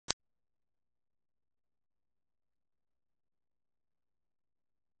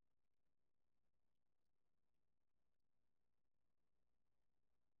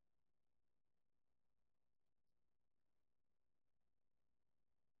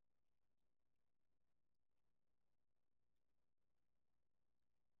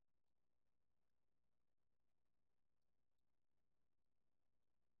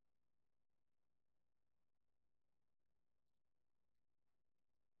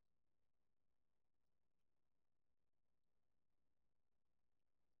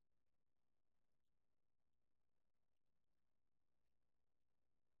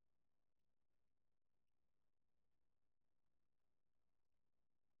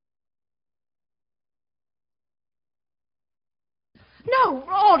No,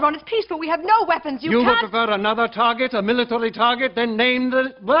 Alderman, it's peaceful. We have no weapons. You would can't... prefer another target, a military target, then name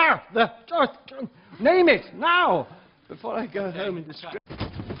name it, now, before I go home in disgrace.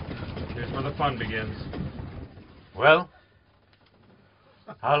 Here's where the fun begins. Well?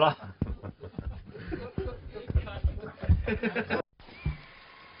 How long?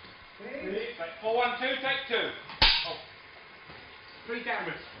 412, take 2. Oh. 3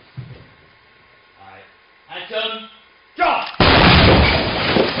 cameras. Alright. Action. John!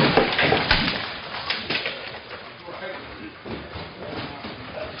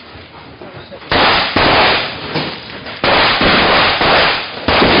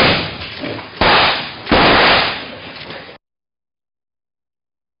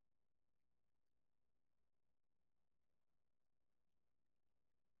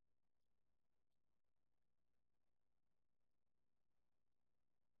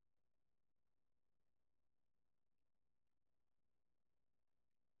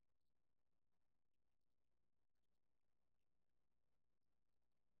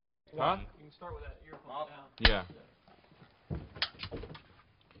 Huh? You can start with that earphone down. Yeah.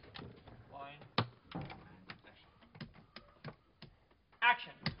 Line.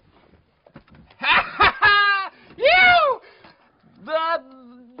 Action. You! I'm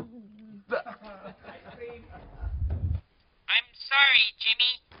sorry,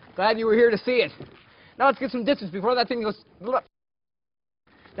 Jimmy. Glad you were here to see it. Now let's get some distance before that thing goes... Now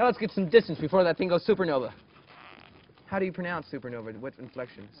let's get some distance before that thing goes supernova. How do you pronounce supernova? What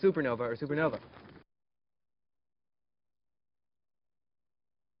inflection? Supernova or supernova?